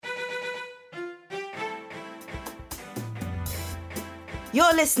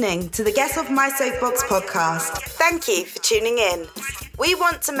You're listening to the Get Off My Soapbox podcast. Thank you for tuning in. We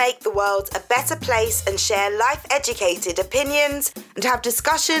want to make the world a better place and share life-educated opinions and have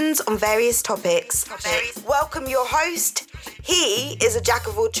discussions on various topics. Welcome your host. He is a jack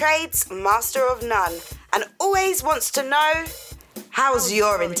of all trades, master of none, and always wants to know, how's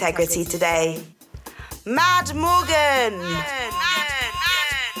your integrity today? Mad Morgan!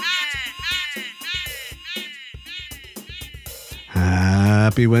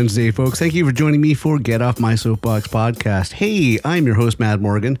 Happy Wednesday, folks. Thank you for joining me for Get Off My Soapbox podcast. Hey, I'm your host, Mad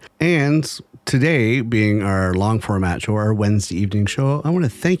Morgan, and today, being our long format show, our Wednesday evening show, I want to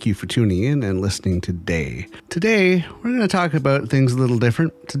thank you for tuning in and listening today. Today, we're going to talk about things a little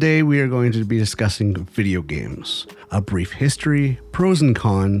different. Today, we are going to be discussing video games, a brief history, pros and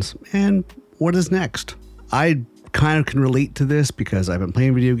cons, and what is next. I kind of can relate to this because I've been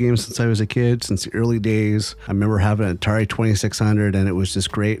playing video games since I was a kid, since the early days. I remember having an Atari 2600 and it was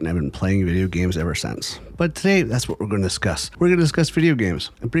just great, and I've been playing video games ever since. But today, that's what we're going to discuss. We're going to discuss video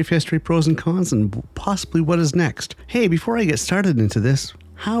games, a brief history, pros and cons, and possibly what is next. Hey, before I get started into this,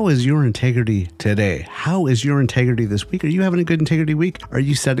 how is your integrity today? How is your integrity this week? Are you having a good integrity week? Are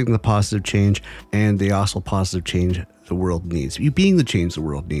you setting the positive change and the also positive change the world needs? Are you being the change the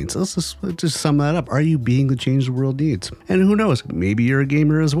world needs? Let's just sum that up. Are you being the change the world needs? And who knows, maybe you're a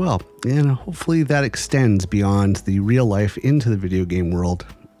gamer as well. And hopefully that extends beyond the real life into the video game world.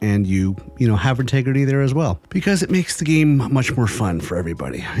 And you have integrity there as well, because it makes the game much more fun for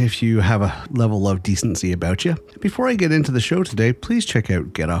everybody if you have a level of decency about you. Before I get into the show today, please check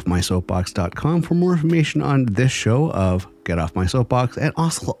out getoffmysoapbox.com for more information on this show of Get Off My Soapbox, and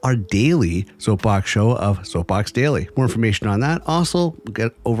also our daily soapbox show of Soapbox Daily. More information on that. Also,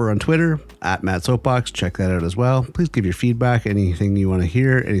 get over on Twitter at Matt Soapbox. Check that out as well. Please give your feedback, anything you want to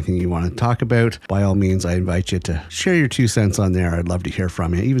hear, anything you want to talk about. By all means, I invite you to share your 2 cents on there. I'd love to hear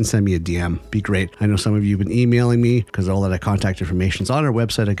from you. Even send me a DM. Be great. I know some of you have been emailing me because all that contact information is on our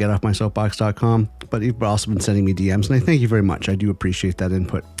website at getoffmysoapbox.com, but you've also been sending me DMs, and I thank you very much. I do appreciate that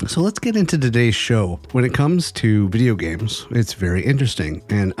input. So let's get into today's show. When it comes to video games, it's very interesting.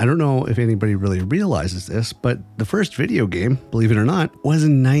 And I don't know if anybody really realizes this, but the first video game, believe it or not, was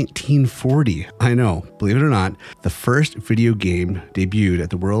in 1940. I know, believe it or not, the first video game debuted at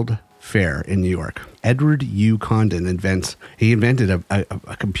the World Fair in New York. Edward U. Condon invented a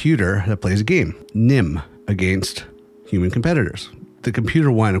computer that plays a game, NIM, against human competitors. The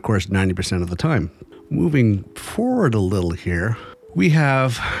computer won, of course, 90% of the time. Moving forward a little here, we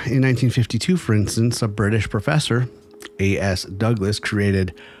have in 1952, for instance, a British professor, A.S. Douglas,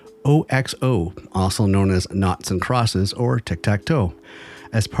 created OXO, also known as Noughts and Crosses or tic-tac-toe,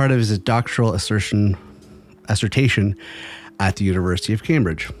 as part of his doctoral assertion at the University of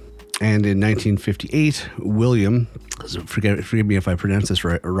Cambridge. And in 1958, William, forgive me if I pronounce this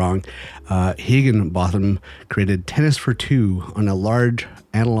wrong, Higginbotham created Tennis for Two on a large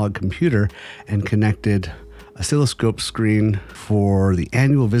analog computer and connected oscilloscope screen for the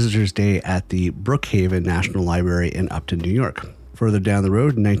annual Visitors' Day at the Brookhaven National Library in Upton, New York. Further down the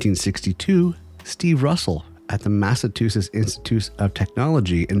road, in 1962, Steve Russell at the Massachusetts Institute of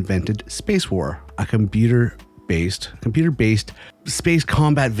Technology invented Space War, a computer-based space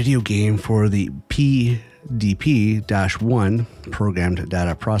combat video game for the PDP-1, Programmed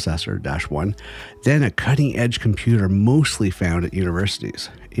Data Processor-1, then a cutting-edge computer mostly found at universities.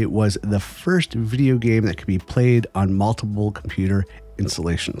 It was the first video game that could be played on multiple computer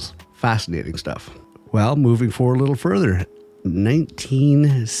installations. Fascinating stuff. Well, moving forward a little further,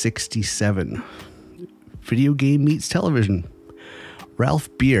 1967, video game meets television. Ralph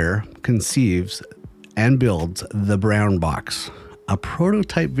Beer conceives and builds the Brown Box, a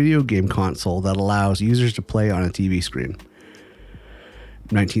prototype video game console that allows users to play on a TV screen.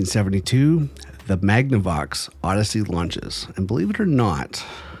 1972, the Magnavox Odyssey launches. And believe it or not,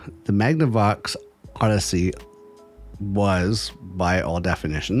 the Magnavox Odyssey was, by all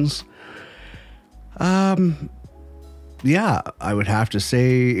definitions, I would have to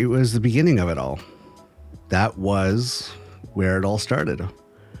say it was the beginning of it all. That was where it all started.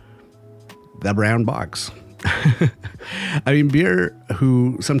 The Brown Box. I mean, Beer,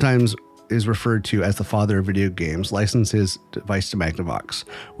 who sometimes is referred to as the father of video games, licensed his device to Magnavox,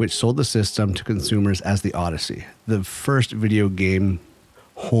 which sold the system to consumers as the Odyssey, the first video game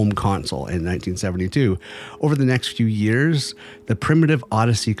home console in 1972. Over the next few years, the primitive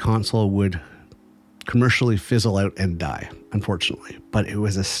Odyssey console would commercially fizzle out and die, unfortunately, but it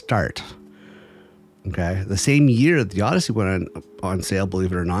was a start. Okay, the same year that the Odyssey went on sale,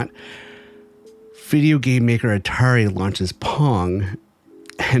 believe it or not, video game maker Atari launches Pong,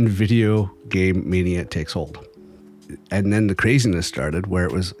 and video game mania takes hold. And then the craziness started where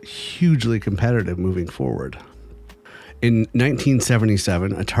it was hugely competitive moving forward. In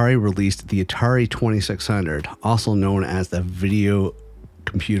 1977, Atari released the Atari 2600, also known as the Video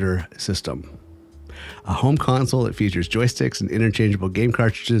Computer System, a home console that features joysticks and interchangeable game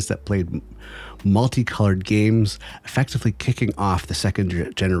cartridges that played multicolored games, effectively kicking off the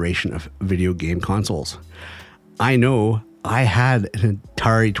second generation of video game consoles. I know I had an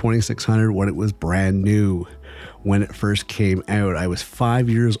Atari 2600 when it was brand new. When it first came out, I was 5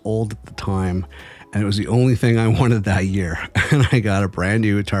 years old at the time, and it was the only thing I wanted that year. And I got a brand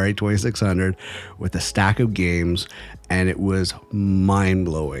new Atari 2600 with a stack of games, and it was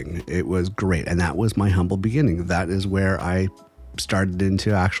mind-blowing. It was great, and that was my humble beginning. That is where I started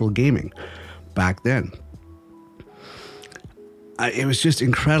into actual gaming back then. It was just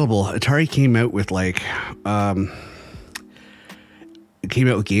incredible. Atari came out with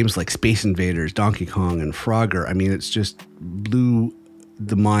games like Space Invaders, Donkey Kong, and Frogger. I mean, it's just blew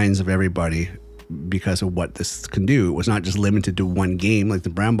the minds of everybody because of what this can do. It was not just limited to one game like the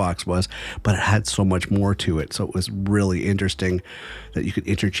Brown Box was, but it had so much more to it. So it was really interesting that you could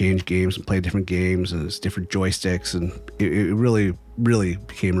interchange games and play different games, and it's different joysticks, and it really, really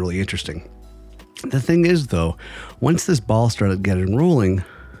became really interesting. The thing is, though, once this ball started getting rolling,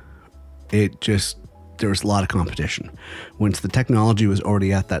 there was a lot of competition. Once the technology was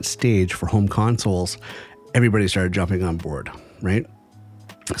already at that stage for home consoles, everybody started jumping on board, right?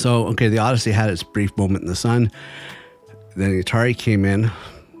 So, okay, the Odyssey had its brief moment in the sun. Then the Atari came in.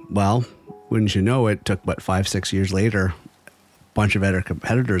 Well, wouldn't you know it, took, 5-6 years later, a bunch of other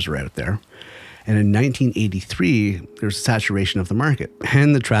competitors were out there. And in 1983, there was a saturation of the market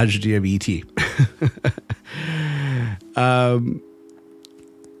and the tragedy of E.T.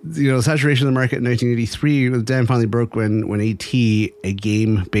 The saturation of the market in 1983, the dam finally broke when E.T., a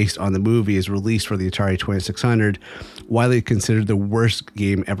game based on the movie, is released for the Atari 2600. Widely considered the worst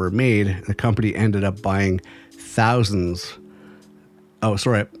game ever made, the company ended up buying thousands. Oh,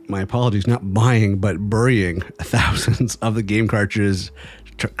 sorry, my apologies, not buying, but burying thousands of the game cartridges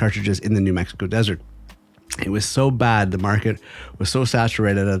in the New Mexico desert. It was so bad, the market was so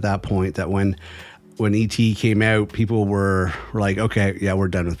saturated at that point that when E.T. came out, people were like, okay, yeah, we're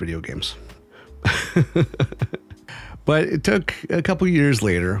done with video games. But it took a couple years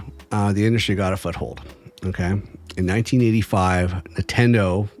later, the industry got a foothold, okay? In 1985,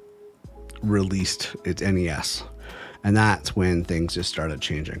 Nintendo released its NES, and that's when things just started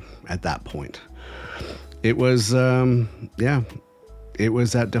changing at that point. It was, it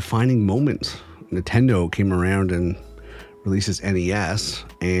was that defining moment. Nintendo came around and releases NES,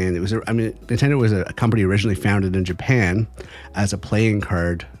 and Nintendo was a company originally founded in Japan as a playing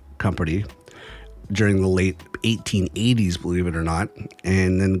card company during the late 1880s, believe it or not,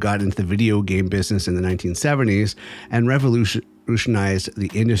 and then got into the video game business in the 1970s and revolutionized the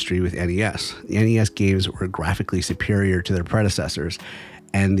industry with NES. The NES games were graphically superior to their predecessors,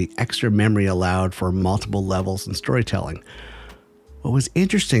 and the extra memory allowed for multiple levels and storytelling. What was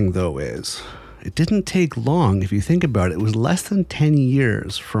interesting, though, is it didn't take long. If you think about it, it was less than 10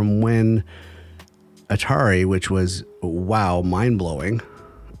 years from when Atari, which was, wow, mind-blowing,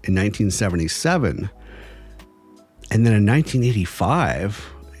 in 1977. And then in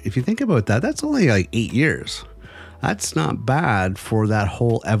 1985, if you think about that, that's only like 8 years. That's not bad for that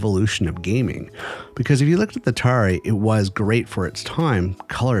whole evolution of gaming. Because if you looked at the Atari, it was great for its time.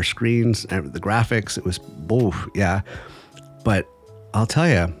 Color screens, the graphics, it was, yeah. But I'll tell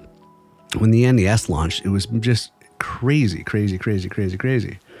you, when the NES launched, it was just crazy.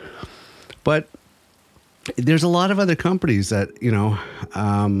 But there's a lot of other companies that,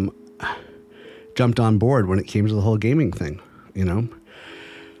 jumped on board when it came to the whole gaming thing,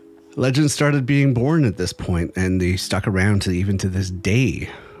 Legends started being born at this point, and they stuck around to this day.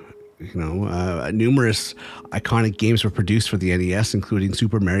 Numerous iconic games were produced for the NES, including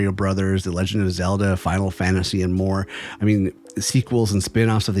Super Mario Brothers, The Legend of Zelda, Final Fantasy, and more. I mean, sequels and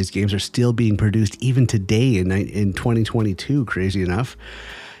spin-offs of these games are still being produced even today in 2022, crazy enough.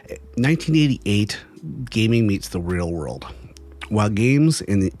 1988, gaming meets the real world. While games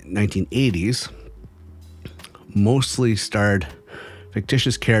in the 1980s mostly starred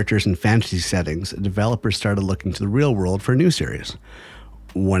fictitious characters in fantasy settings, developers started looking to the real world for new series.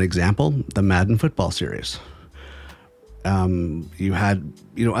 One example, the Madden football series. You had,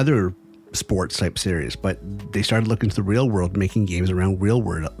 other sports type series, but they started looking to the real world, making games around real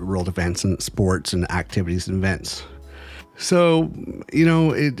world events and sports and activities and events. So,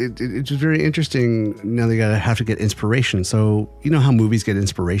 it's just very interesting. Now they have to get inspiration. So, how movies get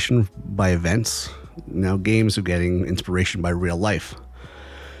inspiration by events? Now games are getting inspiration by real life.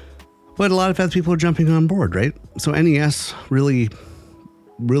 But a lot of other people are jumping on board, right? So NES really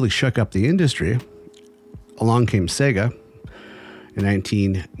shook up the industry. Along came Sega. In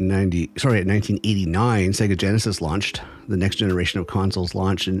 1989, Sega Genesis launched. The next generation of consoles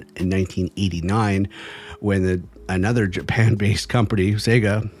launched in 1989 when another Japan-based company,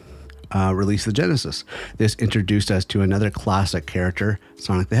 Sega, released the Genesis. This introduced us to another classic character,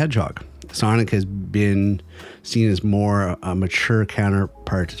 Sonic the Hedgehog. Sonic has been seen as more a mature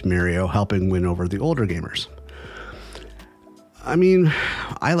counterpart to Mario, helping win over the older gamers. I mean,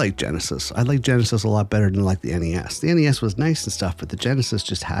 I like Genesis. I like Genesis a lot better than I like the NES. The NES was nice and stuff, but the Genesis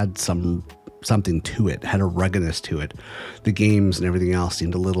just had something to it, had a ruggedness to it. The games and everything else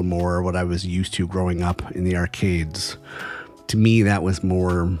seemed a little more what I was used to growing up in the arcades. To me, that was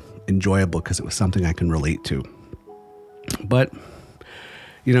more enjoyable because it was something I can relate to. But,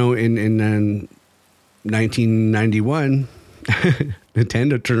 you know, in 1991,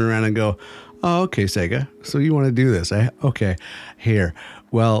 Nintendo turned around and go, "Oh, okay, Sega. So you want to do this, eh? Okay, here.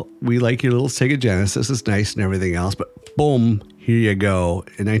 Well, we like your little Sega Genesis. It's nice and everything else, but boom, here you go."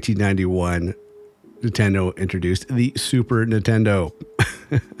 In 1991, Nintendo introduced the Super Nintendo.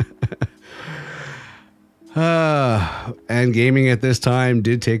 And gaming at this time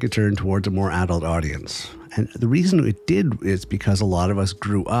did take a turn towards a more adult audience. And the reason it did is because a lot of us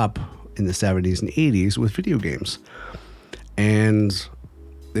grew up in the 70s and 80s with video games. And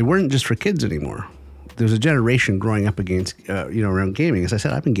they weren't just for kids anymore. There's a generation growing up around gaming. As I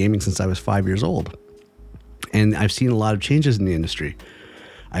said, I've been gaming since I was 5 years old. And I've seen a lot of changes in the industry.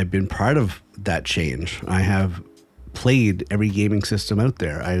 I've been part of that change. I have played every gaming system out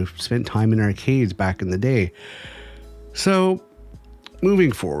there. I've spent time in arcades back in the day. So,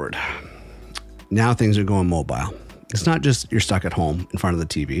 moving forward, now things are going mobile. It's not just you're stuck at home in front of the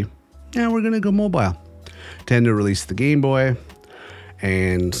TV. Now we're going to go mobile. Nintendo released the Game Boy,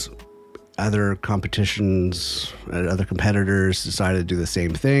 and other competitions, other competitors decided to do the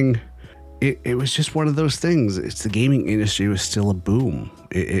same thing. It was just one of those things. The gaming industry was still a boom.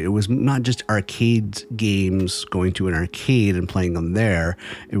 It was not just arcade games, going to an arcade and playing them there.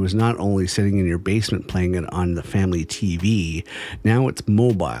 It was not only sitting in your basement playing it on the family TV. Now it's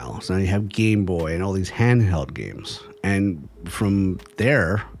mobile. So now you have Game Boy and all these handheld games. And from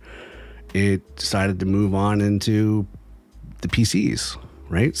there, it decided to move on into the PCs,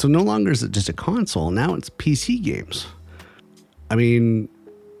 right? So no longer is it just a console. Now it's PC games. I mean,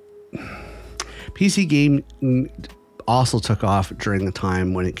 PC game also took off during the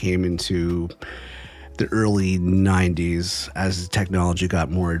time when it came into the early 90s as technology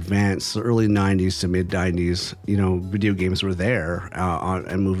got more advanced. The early 90s to mid 90s, video games were there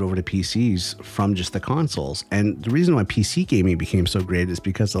and moved over to PCs from just the consoles. And the reason why PC gaming became so great is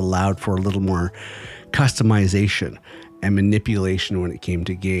because it allowed for a little more customization and manipulation when it came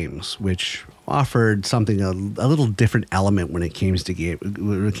to games, which offered something a little different element when it came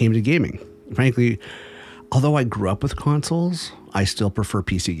to gaming. Frankly, although I grew up with consoles, I still prefer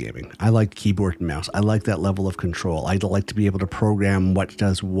PC gaming. I like keyboard and mouse. I like that level of control. I like to be able to program what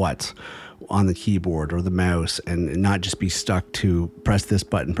does what on the keyboard or the mouse and not just be stuck to press this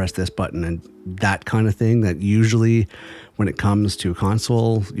button, and that kind of thing that usually when it comes to a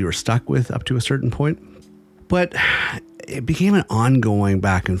console, you're stuck with up to a certain point. But it became an ongoing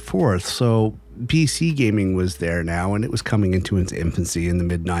back and forth. So PC gaming was there now, and it was coming into its infancy in the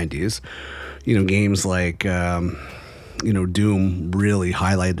mid-90s. Games like, Doom really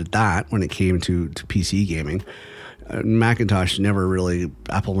highlighted that when it came to PC gaming.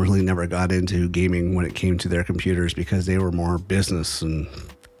 Apple really never got into gaming when it came to their computers because they were more business and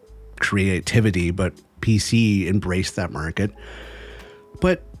creativity, but PC embraced that market.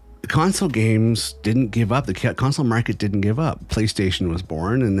 But console games didn't give up. The console market didn't give up. PlayStation was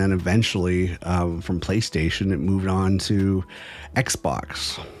born, and then eventually from PlayStation, it moved on to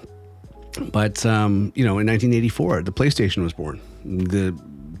Xbox. But, in 1984, the PlayStation was born.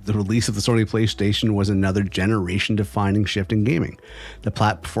 The release of the Sony PlayStation was another generation-defining shift in gaming. The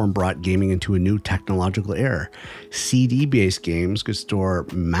platform brought gaming into a new technological era. CD-based games could store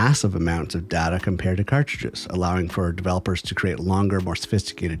massive amounts of data compared to cartridges, allowing for developers to create longer, more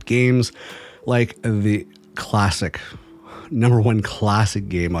sophisticated games, like the number one classic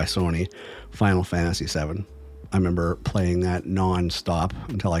game by Sony, Final Fantasy VII. I remember playing that non-stop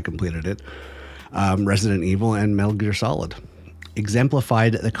until I completed it. Resident Evil and Metal Gear Solid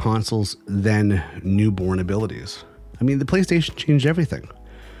exemplified the console's then newborn abilities. I mean, the PlayStation changed everything.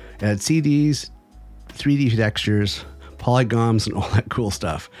 It had CDs, 3D textures, polygons, and all that cool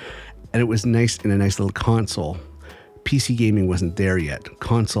stuff. And it was nice in a nice little console. PC gaming wasn't there yet.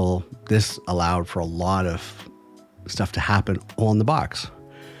 Console, this allowed for a lot of stuff to happen all in the box.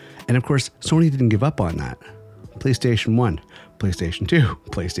 And of course, Sony didn't give up on that. PlayStation 1, PlayStation 2,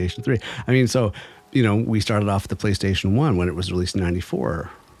 PlayStation 3. I mean, so, we started off with the PlayStation 1 when it was released in 94.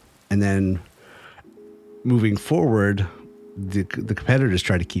 And then moving forward, the competitors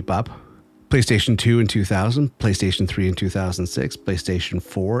tried to keep up. PlayStation 2 in 2000, PlayStation 3 in 2006, PlayStation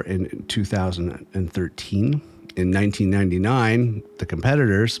 4 in 2013. In 1999, the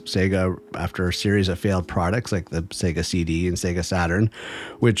competitors, Sega, after a series of failed products like the Sega CD and Sega Saturn,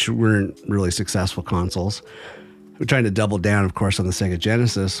 which weren't really successful consoles, were trying to double down, of course, on the Sega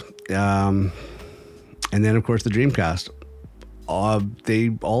Genesis. And then, of course, the Dreamcast. All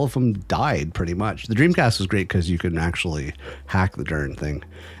of them died pretty much. The Dreamcast was great because you could actually hack the darn thing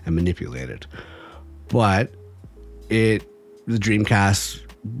and manipulate it. But the Dreamcast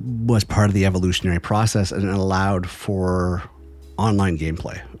was part of the evolutionary process, and it allowed for online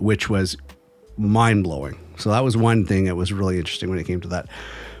gameplay, which was mind-blowing. So that was one thing that was really interesting when it came to that.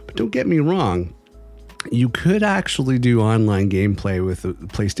 But don't get me wrong, you could actually do online gameplay with the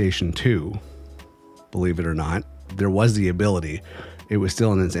PlayStation 2, believe it or not. There was the ability. It was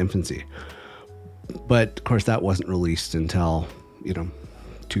still in its infancy. But, of course, that wasn't released until,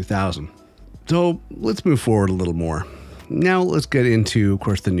 2000. So let's move forward a little more. Now let's get into, of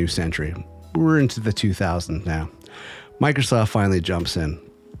course, the new century. We're into the 2000s now. Microsoft finally jumps in.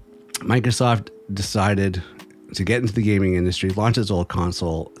 Microsoft decided to get into the gaming industry, launch its old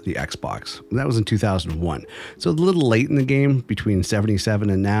console, the Xbox. And that was in 2001. So a little late in the game between 77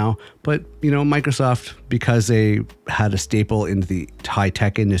 and now. But, Microsoft, because they had a staple into the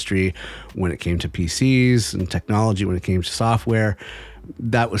high-tech industry when it came to PCs and technology, when it came to software,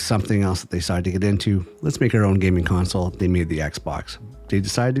 that was something else that they decided to get into. Let's make our own gaming console. They made the Xbox. They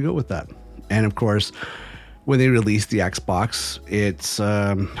decided to go with that. And of course, when they released the Xbox, it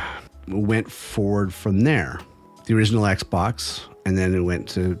went forward from there. The original Xbox, and then it went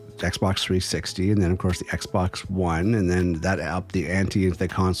to Xbox 360, and then of course the Xbox One, and then that upped the ante into the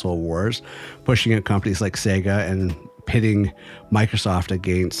console wars, pushing out companies like Sega and pitting Microsoft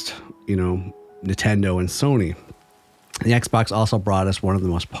against, Nintendo and Sony. The Xbox also brought us one of the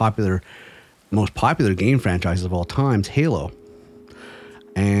most popular game franchises of all times, Halo.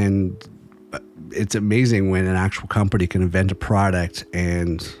 And it's amazing when an actual company can invent a product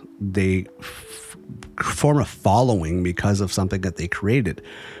and they form a following because of something that they created.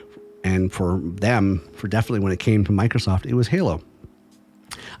 And for them, definitely when it came to Microsoft, it was Halo.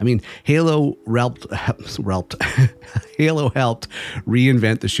 I mean, Halo helped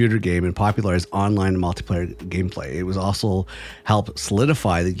reinvent the shooter game and popularize online multiplayer gameplay. It was also helped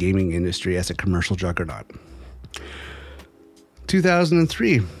solidify the gaming industry as a commercial juggernaut.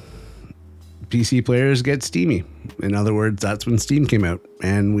 2003, PC players get Steamy. In other words, that's when Steam came out.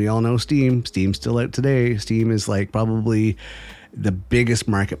 And we all know Steam. Steam's still out today. Steam is like probably the biggest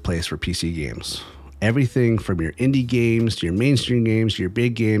marketplace for PC games. Everything from your indie games to your mainstream games to your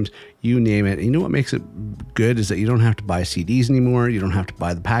big games, you name it. And you know what makes it good is that you don't have to buy CDs anymore. You don't have to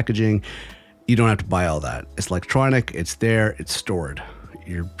buy the packaging. You don't have to buy all that. It's electronic. It's there. It's stored.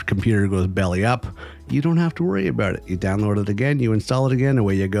 Your computer goes belly up. You don't have to worry about it. You download it again. You install it again.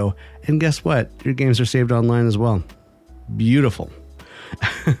 Away you go. And guess what? Your games are saved online as well. Beautiful.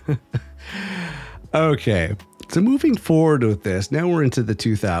 Okay. So moving forward with this, now we're into the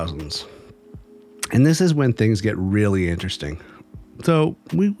 2000s. And this is when things get really interesting. So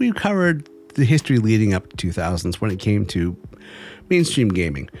we covered the history leading up to 2000s when it came to mainstream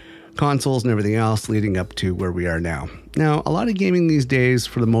gaming, consoles and everything else leading up to where we are now. Now, a lot of gaming these days,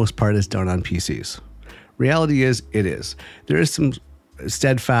 for the most part, is done on PCs. Reality is, it is. There is some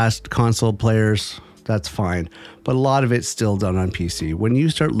steadfast console players, that's fine. But a lot of it's still done on PC. When you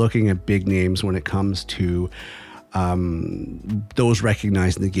start looking at big names when it comes to those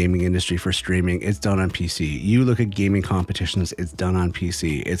recognized in the gaming industry for streaming, it's done on PC. You look at gaming competitions, it's done on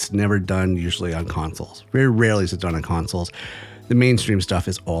PC. It's never done usually on consoles. Very rarely is it done on consoles. The mainstream stuff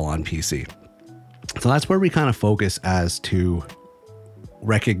is all on PC. So that's where we kind of focus as to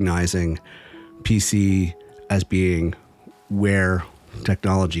recognizing PC as being where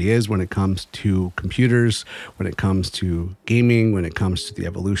technology is when it comes to computers, when it comes to gaming, when it comes to the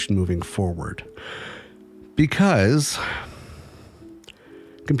evolution moving forward. Because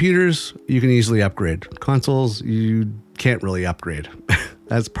computers, you can easily upgrade. Consoles, you can't really upgrade.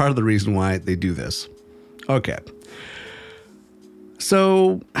 That's part of the reason why they do this. Okay.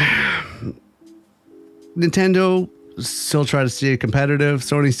 So, Nintendo still tries to stay competitive.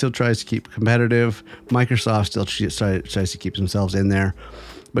 Sony still tries to keep competitive. Microsoft still tries to keep themselves in there.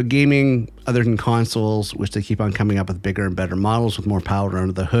 But gaming, other than consoles, which they keep on coming up with bigger and better models with more power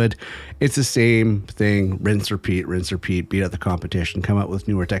under the hood, it's the same thing. Rinse, repeat, beat out the competition, come out with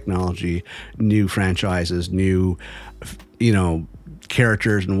newer technology, new franchises, new,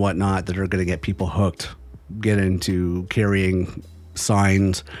 characters and whatnot that are going to get people hooked, get into carrying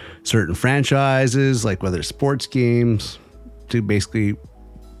signs, certain franchises, like whether it's sports games, to basically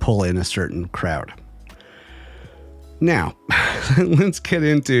pull in a certain crowd. Now, let's get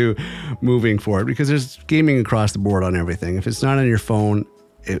into moving forward, because there's gaming across the board on everything. If it's not on your phone,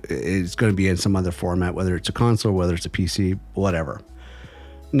 it's going to be in some other format, whether it's a console, whether it's a PC, whatever.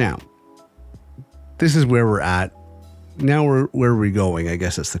 Now, this is where we're at. Now, where are we going? I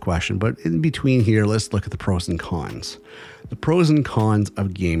guess that's the question. But in between here, let's look at the pros and cons. The pros and cons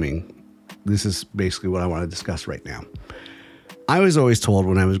of gaming. This is basically what I want to discuss right now. I was always told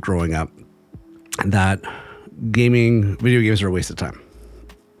when I was growing up that video games are a waste of time.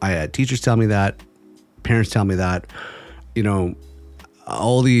 I had teachers tell me that, parents tell me that,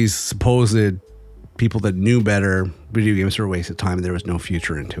 all these supposed people that knew better, video games were a waste of time and there was no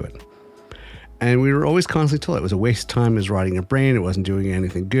future into it. And we were always constantly told it was a waste of time, it was rotting your brain, it wasn't doing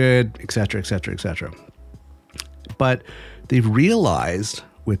anything good, etc., etc., etc. But they've realized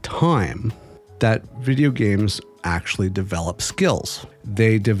with time that video games actually develop skills.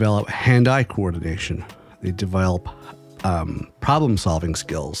 They develop hand-eye coordination. They develop problem-solving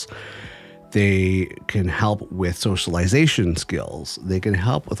skills. They can help with socialization skills. They can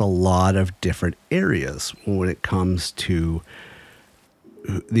help with a lot of different areas when it comes to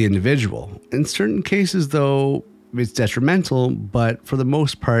the individual. In certain cases, though, it's detrimental, but for the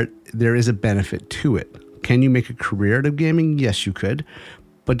most part, there is a benefit to it. Can you make a career out of gaming? Yes, you could.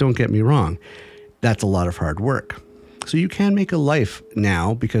 But don't get me wrong, that's a lot of hard work. So you can make a life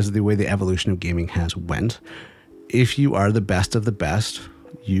now because of the way the evolution of gaming has went. If you are the best of the best,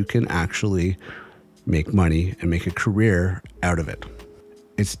 you can actually make money and make a career out of it.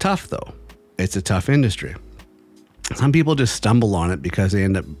 It's tough, though. It's a tough industry. Some people just stumble on it because they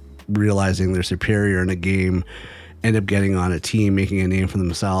end up realizing they're superior in a game, end up getting on a team, making a name for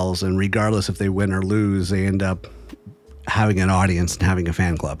themselves, and regardless if they win or lose, they end up having an audience and having a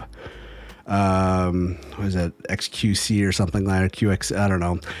fan club. What is that, XQC or something like that, QX, I don't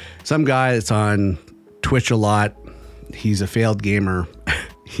know. Some guy that's on Twitch a lot, he's a failed gamer.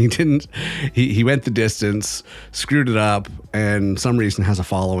 He went the distance, screwed it up, and some reason has a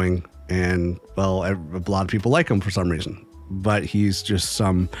following. And, well, a lot of people like him for some reason. But he's just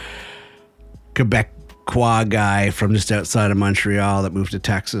some Quebecois guy from just outside of Montreal that moved to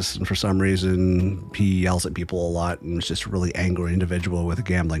Texas. And for some reason, he yells at people a lot and is just a really angry individual with a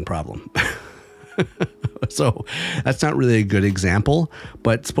gambling problem. So that's not really a good example,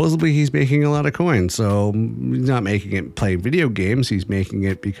 but supposedly he's making a lot of coins. So he's not making it playing video games. He's making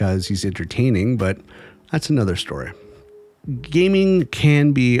it because he's entertaining, but that's another story. Gaming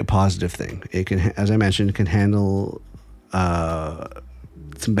can be a positive thing. It can, as I mentioned, it can handle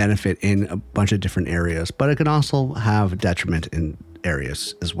some benefit in a bunch of different areas, but it can also have detriment in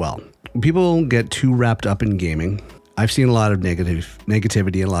areas as well. When people get too wrapped up in gaming, I've seen a lot of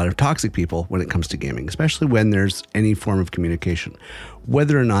negativity and a lot of toxic people when it comes to gaming, especially when there's any form of communication.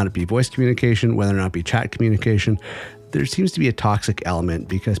 Whether or not it be voice communication, whether or not it be chat communication, there seems to be a toxic element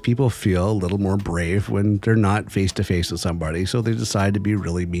because people feel a little more brave when they're not face-to-face with somebody, so they decide to be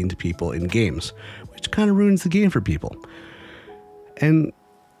really mean to people in games, which kind of ruins the game for people. And,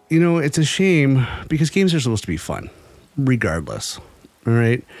 it's a shame because games are supposed to be fun, regardless, all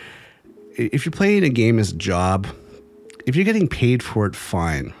right? If you're playing a game as a job, if you're getting paid for it,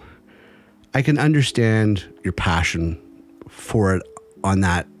 fine. I can understand your passion for it on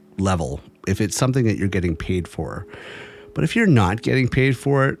that level, if it's something that you're getting paid for. But if you're not getting paid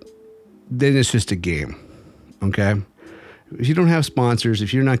for it, then it's just a game, okay? If you don't have sponsors,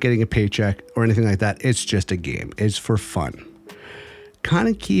 if you're not getting a paycheck or anything like that, it's just a game. It's for fun.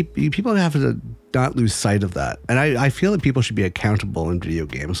 People have to not lose sight of that. And I feel that people should be accountable in video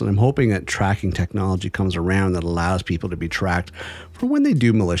games. And I'm hoping that tracking technology comes around that allows people to be tracked for when they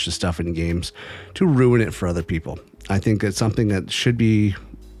do malicious stuff in games to ruin it for other people. I think it's something that should be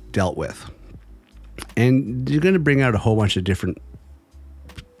dealt with. And you're going to bring out a whole bunch of different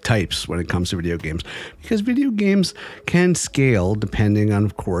types when it comes to video games, because video games can scale depending on,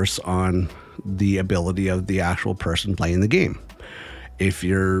 of course, on the ability of the actual person playing the game. If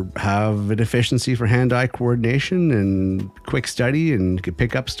you have a deficiency for hand-eye coordination and quick study and can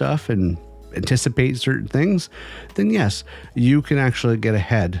pick up stuff and anticipate certain things, then yes, you can actually get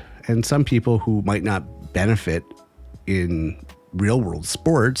ahead. And some people who might not benefit in real-world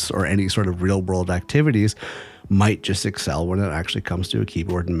sports or any sort of real-world activities might just excel when it actually comes to a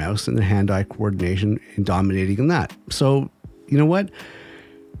keyboard and mouse and the hand-eye coordination and dominating in that. So, you know what?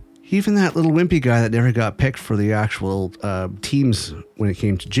 Even that little wimpy guy that never got picked for the actual teams when it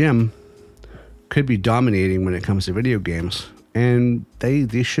came to gym could be dominating when it comes to video games. And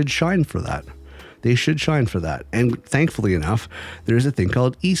they should shine for that. They should shine for that. And thankfully enough, there's a thing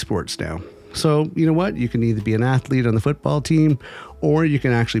called esports now. So, you know what? You can either be an athlete on the football team, or you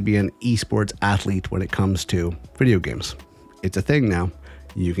can actually be an esports athlete when it comes to video games. It's a thing now.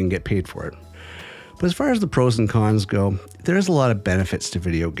 You can get paid for it. But as far as the pros and cons go, there's a lot of benefits to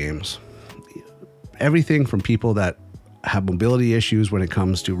video games. Everything from people that have mobility issues when it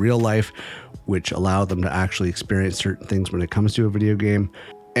comes to real life, which allow them to actually experience certain things when it comes to a video game.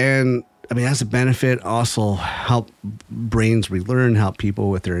 And I mean, as a benefit, also help brains relearn, help people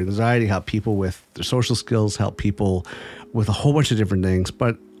with their anxiety, help people with their social skills, help people with a whole bunch of different things.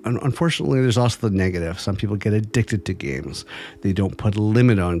 But unfortunately, there's also the negative. Some people get addicted to games. They don't put a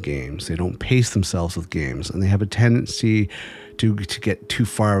limit on games. They don't pace themselves with games. And they have a tendency to get too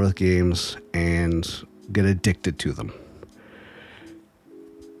far with games and get addicted to them.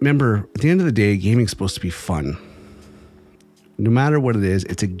 Remember, at the end of the day, gaming is supposed to be fun. No matter what it is,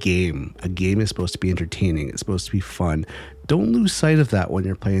 it's a game. A game is supposed to be entertaining. It's supposed to be fun. Don't lose sight of that when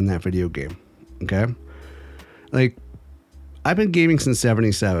you're playing that video game. Okay? Like, I've been gaming since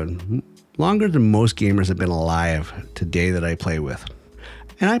 77. Longer than most gamers have been alive today that I play with.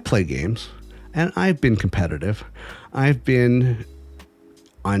 And I play games. And I've been competitive. I've been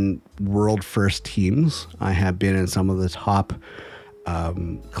on world first teams. I have been in some of the top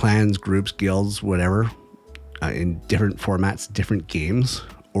clans, groups, guilds, whatever, in different formats, different games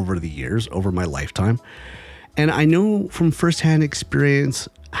over the years, over my lifetime. And I know from firsthand experience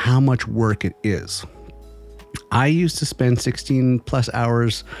how much work it is. I used to spend 16 plus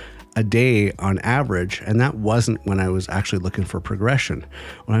hours a day on average, and that wasn't when I was actually looking for progression.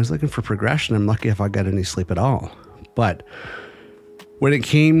 When I was looking for progression, I'm lucky if I got any sleep at all. But when it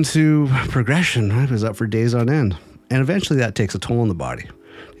came to progression, I was up for days on end. And eventually that takes a toll on the body.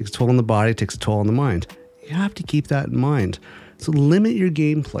 It takes a toll on the body, it takes a toll on the mind. You have to keep that in mind. So limit your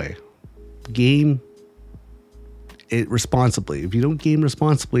gameplay. Game it responsibly. If you don't game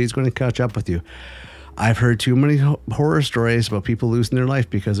responsibly, it's going to catch up with you. I've heard too many horror stories about people losing their life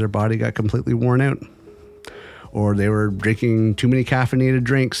because their body got completely worn out. Or they were drinking too many caffeinated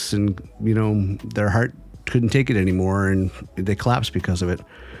drinks and, you know, their heart couldn't take it anymore and they collapsed because of it.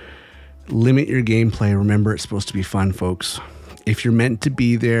 Limit your gameplay. Remember, it's supposed to be fun, folks. If you're meant to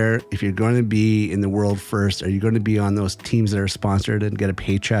be there, if you're going to be in the world first, are you going to be on those teams that are sponsored and get a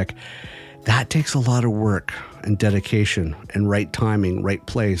paycheck? That takes a lot of work and dedication and right timing, right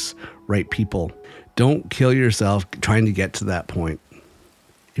place, right people. Don't kill yourself trying to get to that point.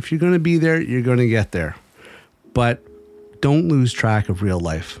 If you're going to be there, you're going to get there. But don't lose track of real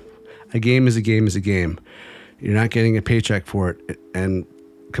life. A game is a game is a game. You're not getting a paycheck for it and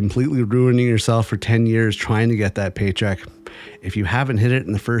completely ruining yourself for 10 years trying to get that paycheck. If you haven't hit it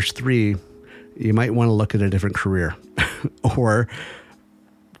in the first 3, you might want to look at a different career or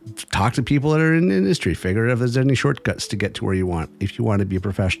talk to people that are in the industry. Figure out if there's any shortcuts to get to where you want if you want to be a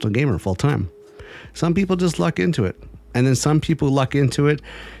professional gamer full time. Some people just luck into it. And then some people luck into it,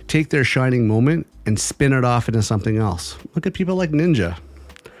 take their shining moment and spin it off into something else. Look at people like Ninja.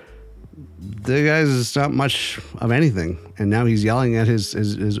 The guy's not much of anything. And now he's yelling at his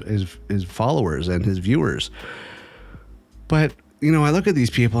followers and his viewers. But, you know, I look at these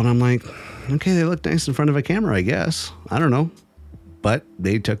people and I'm like, okay, they look nice in front of a camera, I guess. I don't know. But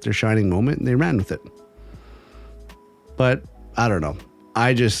they took their shining moment and they ran with it. But I don't know.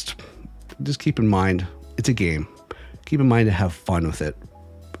 I just keep in mind, it's a game. Keep in mind to have fun with it.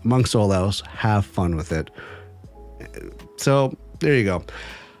 Amongst all else, have fun with it. So there you go.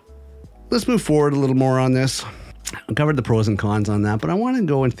 Let's move forward a little more on this. I covered the pros and cons on that, but I want to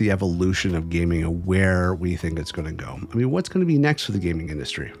go into the evolution of gaming and where we think it's going to go. I mean, what's going to be next for the gaming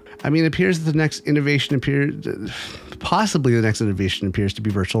industry? I mean, it appears that the next innovation appears to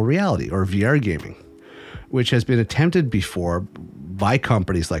be virtual reality or VR gaming, which has been attempted before by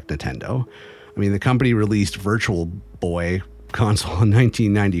companies like Nintendo. I mean, the company released Virtual Boy console in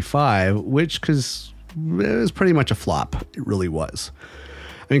 1995, which it was pretty much a flop. It really was.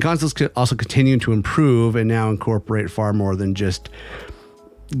 I mean, consoles also continue to improve and now incorporate far more than just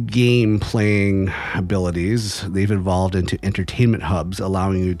game playing abilities. They've evolved into entertainment hubs,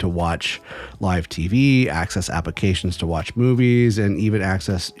 allowing you to watch live TV, access applications to watch movies, and even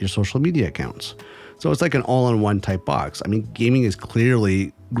access your social media accounts. So it's like an all-in-one type box. I mean, gaming has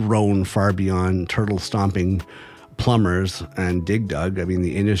clearly grown far beyond turtle stomping plumbers and dig dug. I mean,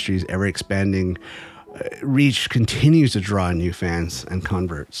 the industry is ever expanding Reach continues to draw new fans and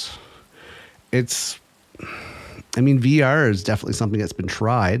converts. VR is definitely something that's been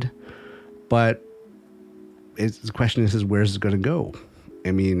tried, but the question is where's it going to go?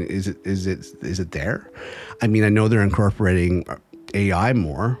 I mean, is it there? I mean, I know they're incorporating AI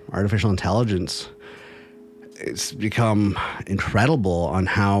more, artificial intelligence. It's become incredible on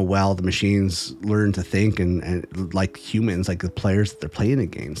how well the machines learn to think and like humans, like the players that they're playing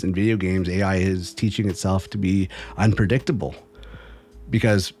against. In video games, AI is teaching itself to be unpredictable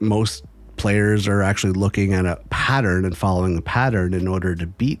because most players are actually looking at a pattern and following a pattern in order to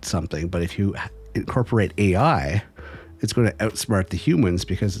beat something. But if you incorporate AI, it's going to outsmart the humans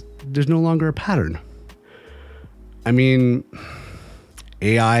because there's no longer a pattern. I mean,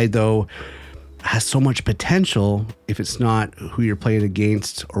 AI, though, has so much potential if it's not who you're playing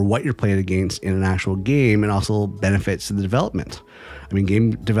against or what you're playing against in an actual game, and also benefits to the development. I mean,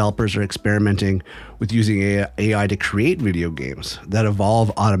 game developers are experimenting with using AI to create video games that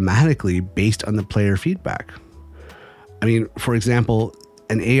evolve automatically based on the player feedback. I mean, for example,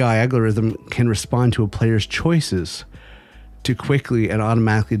 an AI algorithm can respond to a player's choices to quickly and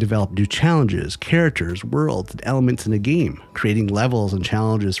automatically develop new challenges, characters, worlds, and elements in a game, creating levels and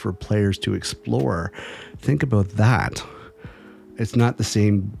challenges for players to explore. Think about that. It's not the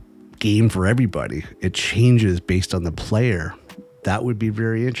same game for everybody. It changes based on the player. That would be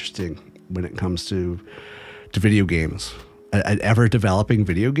very interesting when it comes to video games. An ever-developing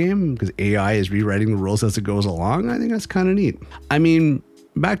video game, because AI is rewriting the rules as it goes along. I think that's kind of neat. I mean,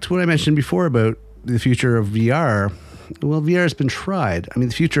 back to what I mentioned before about the future of VR. Well, VR has been tried. I mean,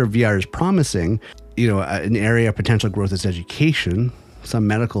 the future of VR is promising. You know, an area of potential growth is education. Some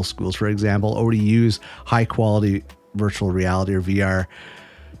medical schools, for example, already use high-quality virtual reality or VR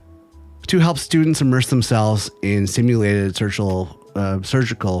to help students immerse themselves in simulated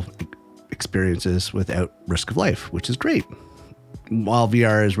surgical experiences without risk of life, which is great. While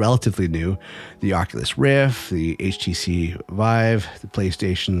VR is relatively new, the Oculus Rift, the HTC Vive, the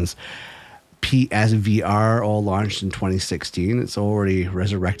PlayStation's PSVR all launched in 2016. It's already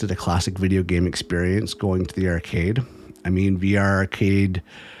resurrected a classic video game experience going to the arcade. I mean, VR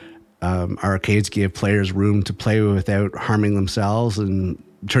arcades give players room to play without harming themselves and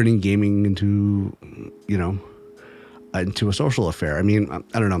turning gaming into, into a social affair. I mean,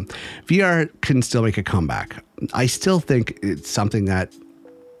 I don't know. VR can still make a comeback. I still think it's something that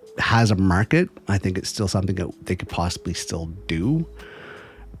has a market. I think it's still something that they could possibly still do.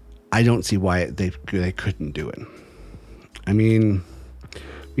 I don't see why they couldn't do it. I mean,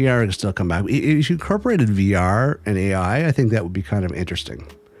 VR can still come back. If you incorporated VR and AI, I think that would be kind of interesting.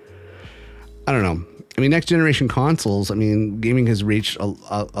 I don't know. I mean, next generation consoles, I mean, gaming has reached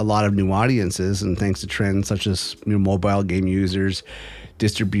a lot of new audiences, and thanks to trends such as mobile game users,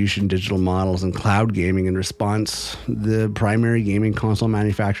 distribution, digital models, and cloud gaming in response, the primary gaming console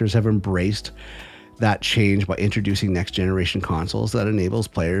manufacturers have embraced that change by introducing next generation consoles that enables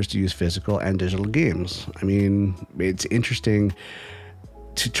players to use physical and digital games. I mean, it's interesting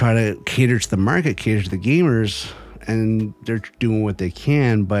to try to cater to the market, cater to the gamers, and they're doing what they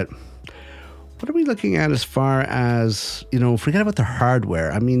can, but what are we looking at as far as, forget about the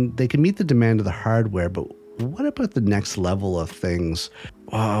hardware. I mean, they can meet the demand of the hardware, but what about the next level of things?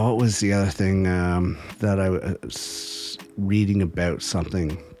 What was the other thing that I was reading about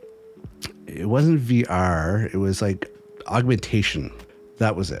something? It wasn't VR. It was like augmentation.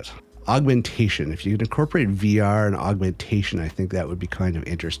 That was it. Augmentation. If you could incorporate VR and augmentation, I think that would be kind of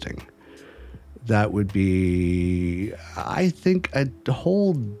interesting. That would be, I think, a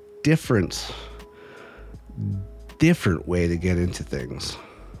whole different way to get into things.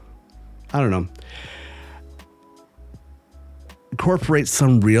 I don't know. Incorporate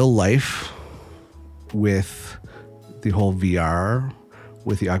some real life with the whole VR,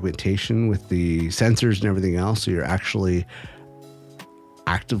 with the augmentation, with the sensors and everything else, so you're actually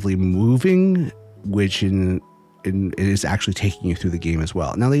actively moving, which it is actually taking you through the game as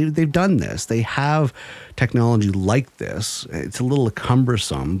well. Now, they've done this. They have technology like this. It's a little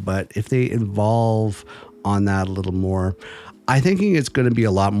cumbersome, but if they evolve on that a little more, I'm thinking it's going to be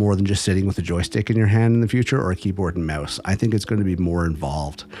a lot more than just sitting with a joystick in your hand in the future or a keyboard and mouse. I think it's going to be more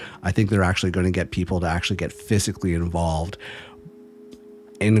involved. I think they're actually going to get people to actually get physically involved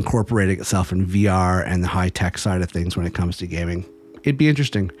and incorporating itself in VR and the high-tech side of things when it comes to gaming. It'd be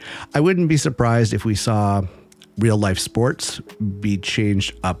interesting. I wouldn't be surprised if we saw real-life sports be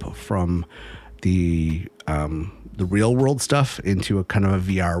changed up from the real-world stuff into a kind of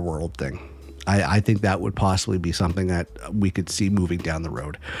a VR world thing. I think that would possibly be something that we could see moving down the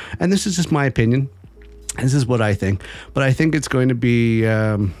road. And this is just my opinion. This is what I think. But I think it's going to be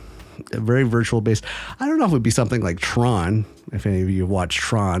very virtual based. I don't know if it would be something like Tron. If any of you have watched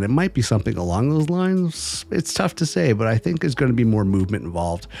Tron, it might be something along those lines. It's tough to say, but I think there's going to be more movement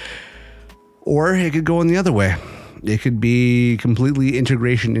involved. Or it could go in the other way. It could be completely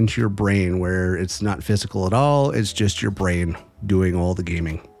integration into your brain where it's not physical at all. It's just your brain doing all the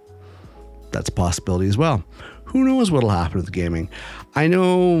gaming. That's a possibility as well. Who knows what'll happen with gaming? I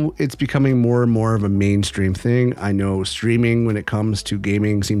know it's becoming more and more of a mainstream thing. I know streaming when it comes to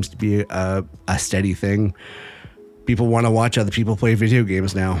gaming seems to be a steady thing. People want to watch other people play video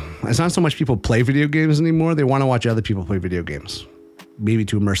games now. It's not so much people play video games anymore. They want to watch other people play video games. Maybe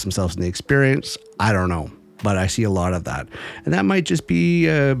to immerse themselves in the experience. I don't know. But I see a lot of that. And that might just be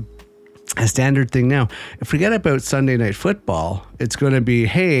a standard thing now. Forget about Sunday Night Football. It's going to be,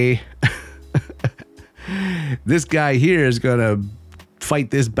 hey, this guy here is going to fight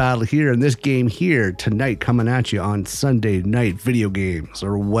this battle here and this game here tonight coming at you on Sunday night video games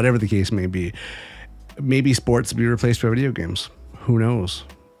or whatever the case may be. Maybe sports will be replaced by video games. Who knows?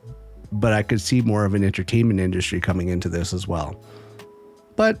 But I could see more of an entertainment industry coming into this as well.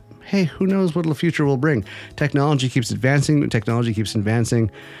 But hey, who knows what the future will bring? Technology keeps advancing.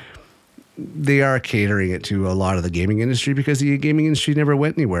 They are catering it to a lot of the gaming industry because the gaming industry never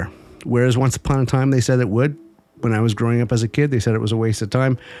went anywhere. Whereas once upon a time they said it would. When I was growing up as a kid, they said it was a waste of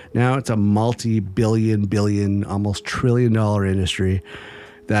time. Now it's a multi-billion, almost trillion-dollar industry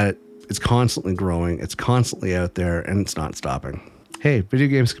that is constantly growing. It's constantly out there, and it's not stopping. Hey, video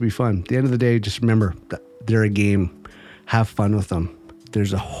games can be fun. At the end of the day, just remember that they're a game. Have fun with them.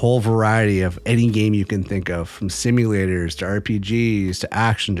 There's a whole variety of any game you can think of, from simulators to RPGs to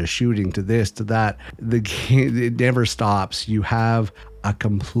action to shooting to this to that. The game, it never stops. You have a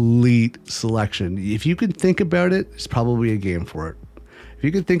complete selection. If you can think about it, there's probably a game for it. If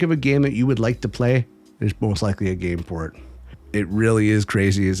you can think of a game that you would like to play, there's most likely a game for it. It really is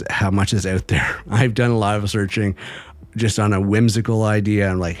crazy as how much is out there. I've done a lot of searching just on a whimsical idea.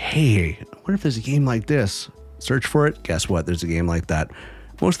 I'm like, hey, I wonder if there's a game like this. Search for it. Guess what? There's a game like that.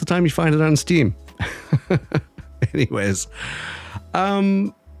 Most of the time you find it on Steam. Anyways,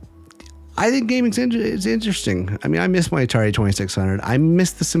 I think gaming's is interesting. I mean, I miss my Atari 2600. I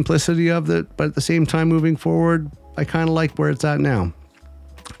miss the simplicity of it, but at the same time, moving forward, I kind of like where it's at now.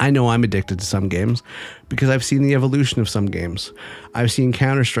 I know I'm addicted to some games because I've seen the evolution of some games. I've seen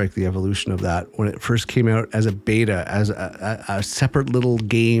Counter-Strike, the evolution of that when it first came out as a beta, as a separate little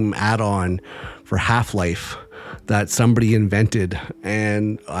game add-on for Half-Life that somebody invented.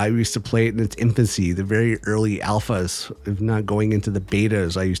 And I used to play it in its infancy, the very early alphas, if not going into the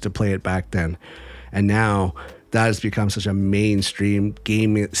betas. I used to play it back then. And now that has become such a mainstream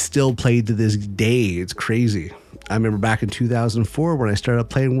game. It's still played to this day. It's crazy. I remember back in 2004 when I started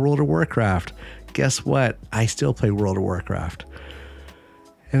playing World of Warcraft. Guess what? I still play World of Warcraft.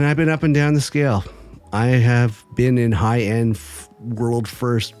 And I've been up and down the scale. I have been in high-end world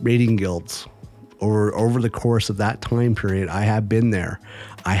first raiding guilds. Over the course of that time period, I have been there.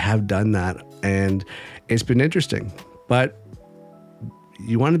 I have done that. And it's been interesting. But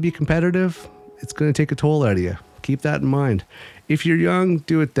you want to be competitive? It's going to take a toll out of you. Keep that in mind. If you're young,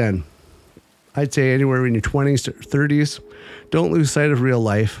 do it then. I'd say anywhere in your 20s to 30s. Don't lose sight of real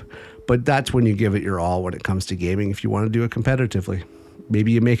life. But that's when you give it your all when it comes to gaming if you want to do it competitively.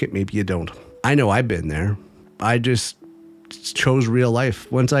 Maybe you make it, maybe you don't. I know I've been there. I just chose real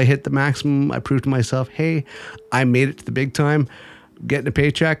life. Once I hit the maximum, I proved to myself, hey, I made it to the big time. Getting a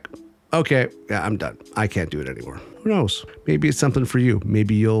paycheck. Okay, yeah, I'm done. I can't do it anymore. Who knows? Maybe it's something for you.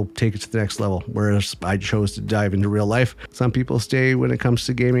 Maybe you'll take it to the next level. Whereas I chose to dive into real life. Some people stay when it comes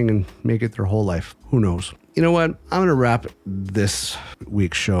to gaming and make it their whole life. Who knows? You know what? I'm going to wrap this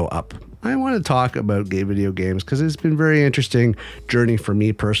week's show up. I want to talk about video games because it's been a very interesting journey for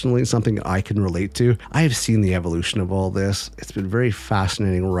me personally, something I can relate to. I have seen the evolution of all this. It's been a very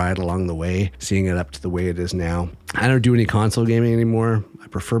fascinating ride along the way, seeing it up to the way it is now. I don't do any console gaming anymore. I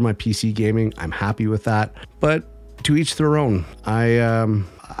prefer my PC gaming. I'm happy with that. But to each their own.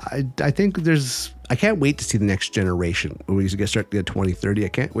 I think I can't wait to see the next generation. When we start to get 2030, I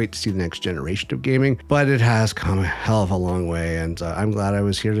can't wait to see the next generation of gaming. But it has come a hell of a long way, and I'm glad I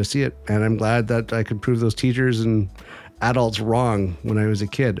was here to see it. And I'm glad that I could prove those teachers and adults wrong when I was a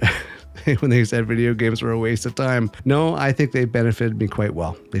kid. When they said video games were a waste of time. No, I think they've benefited me quite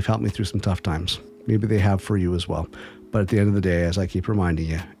well. They've helped me through some tough times. Maybe they have for you as well. But at the end of the day, as I keep reminding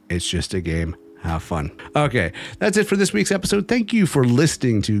you, it's just a game. Have fun. Okay, that's it for this week's episode. Thank you for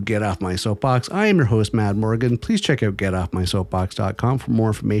listening to Get Off My Soapbox. I am your host, Matt Morgan. Please check out getoffmysoapbox.com for more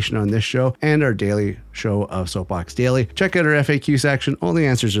information on this show and our daily show of Soapbox Daily. Check out our FAQ section. All the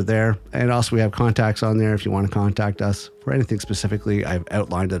answers are there. And also we have contacts on there if you want to contact us for anything specifically. I've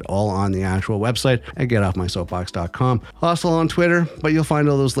outlined it all on the actual website at getoffmysoapbox.com. Also on Twitter, but you'll find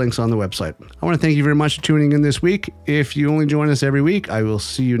all those links on the website. I want to thank you very much for tuning in this week. If you only join us every week, I will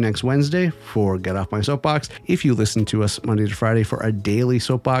see you next Wednesday for Get Off My Soapbox. If you listen to us Monday to Friday for our daily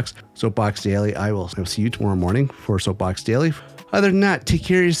Soapbox Daily, I will see you tomorrow morning for Soapbox Daily. Other than that, take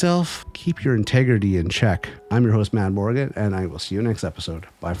care of yourself. Keep your integrity in check. I'm your host, Matt Morgan, and I will see you next episode.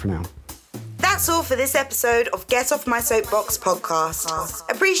 Bye for now. That's all for this episode of Get Off My Soapbox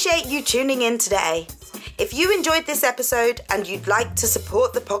podcast. Appreciate you tuning in today. If you enjoyed this episode and you'd like to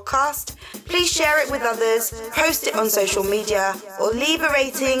support the podcast, please share it with others, post it on social media, or leave a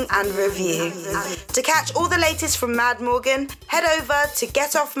rating and review. To catch all the latest from Mad Morgan, head over to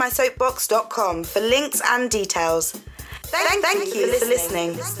getoffmysoapbox.com for links and details. Thank you for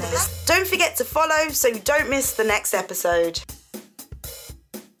listening. Don't forget to follow so you don't miss the next episode.